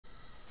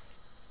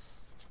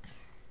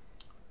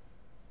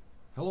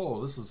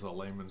Hello, this is a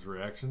layman's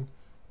reaction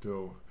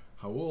to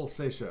Raul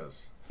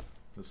Seixas.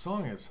 The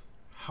song is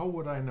How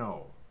Would I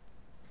Know?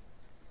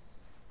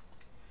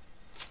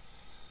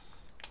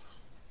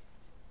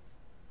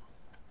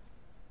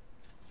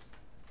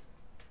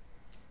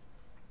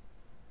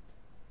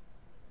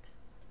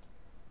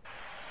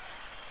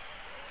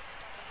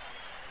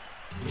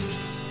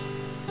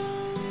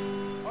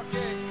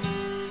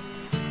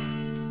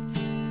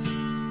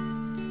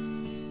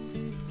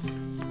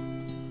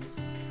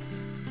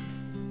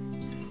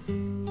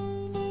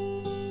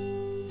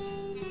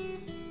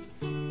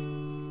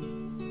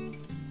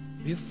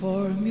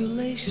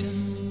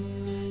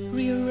 Reformulation,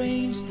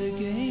 rearrange the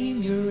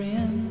game you're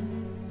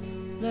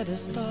in. Let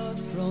us start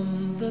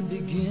from the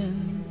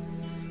begin.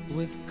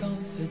 With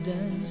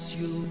confidence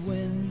you'll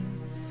win.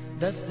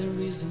 That's the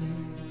reason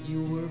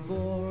you were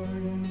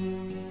born.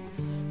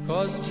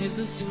 'Cause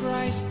Jesus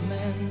Christ,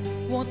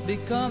 man, won't be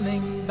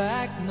coming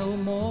back no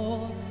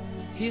more.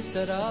 He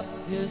set up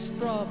his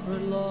proper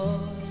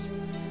laws,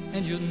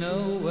 and you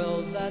know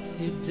well that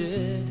he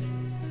did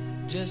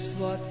just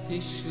what he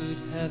should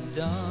have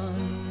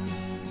done.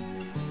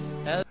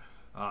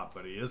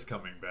 But he is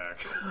coming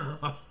back.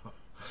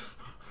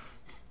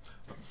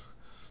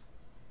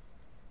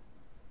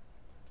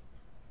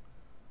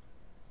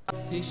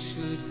 He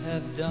should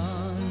have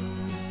done.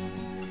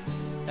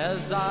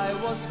 As I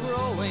was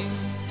growing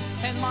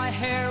and my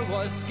hair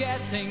was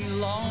getting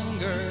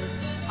longer,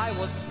 I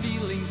was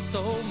feeling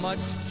so much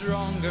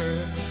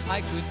stronger.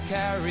 I could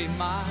carry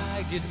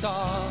my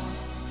guitar,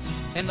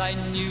 and I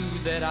knew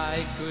that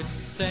I could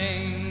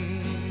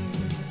sing.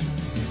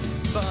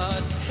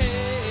 But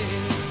hey,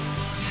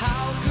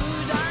 how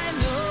could I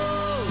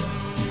know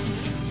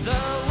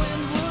the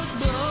wind would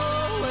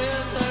blow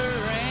with the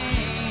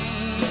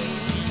rain?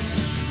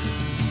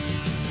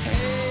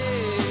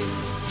 Hey,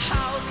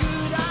 how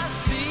could I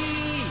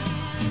see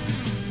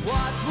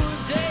what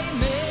would they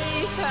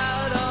make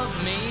out of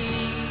me?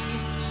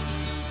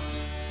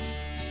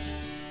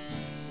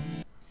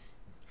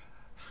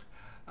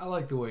 I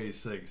like the way he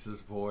sings,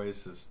 his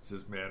voice,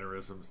 his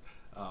mannerisms.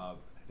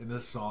 In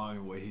this song,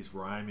 the way he's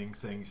rhyming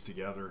things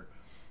together,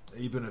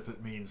 even if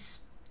it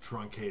means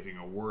truncating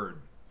a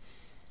word.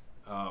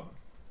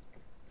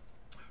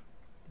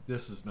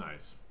 This is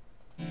nice.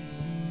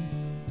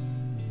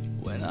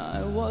 When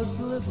I was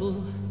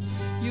little,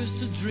 used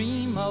to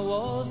dream I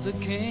was a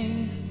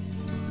king.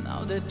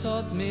 Now they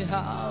taught me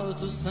how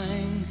to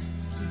sing.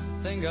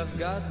 Think I've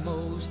got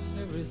most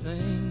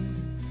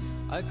everything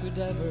I could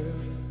ever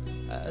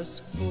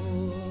ask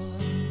for.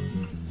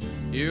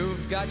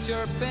 You've got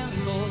your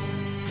pencil,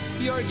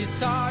 your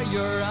guitar,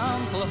 your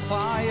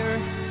amplifier,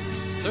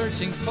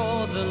 searching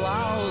for the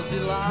lousy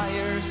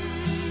liars.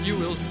 You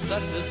will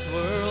set this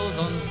world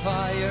on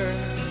fire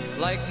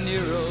like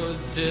Nero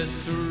did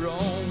to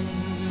Rome.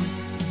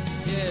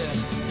 Yeah,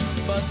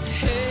 but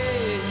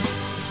hey,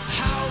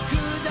 how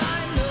could I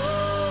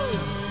know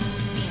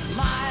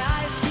my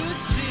eyes could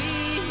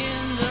see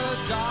in the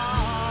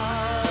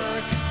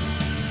dark?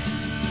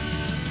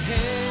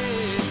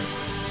 Hey,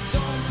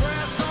 don't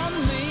press on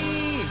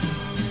me,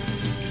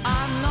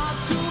 I'm not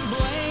to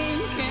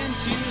blame, can't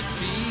you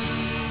see?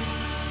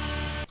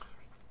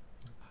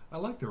 I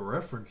like the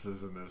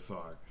references in this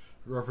song.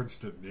 Reference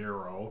to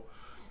Nero,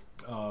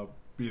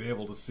 being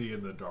able to see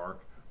in the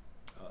dark.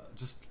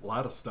 Just a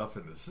lot of stuff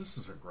in this. This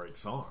is a great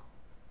song.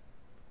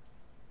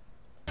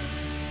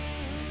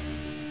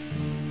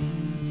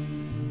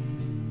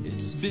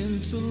 It's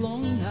been too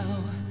long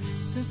now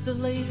since the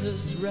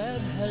latest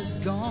red has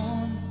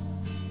gone.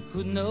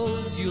 Who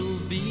knows, you'll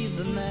be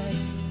the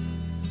next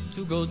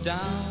to go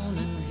down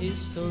in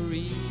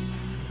history.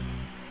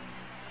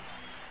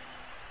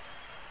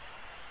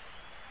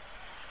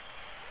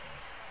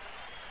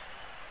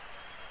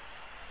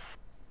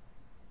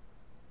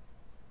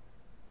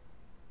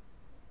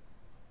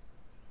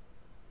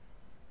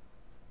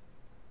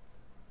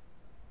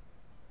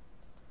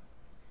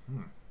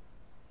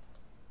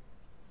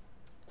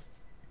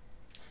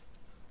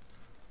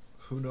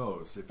 Who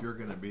knows if you're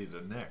going to be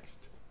the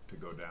next to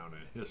go down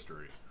in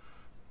history.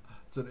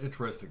 It's an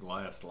interesting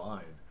last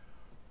line.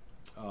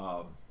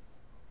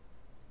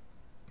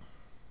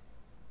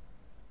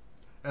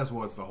 As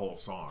was the whole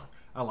song.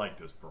 I like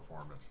this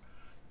performance.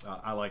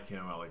 I like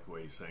him. I like the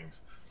way he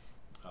sings.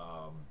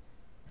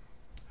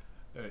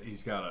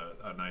 He's got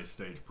a nice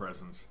stage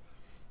presence.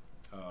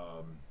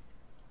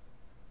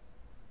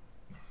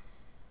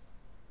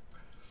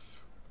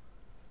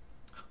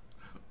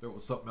 There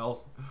was something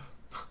else.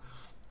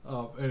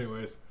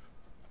 Anyways,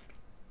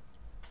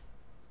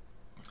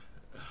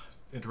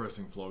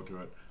 interesting flow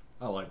to it.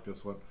 I like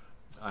this one.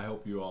 I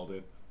hope you all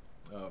did.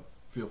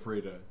 Feel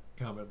free to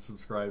comment,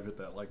 subscribe, hit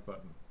that like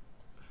button.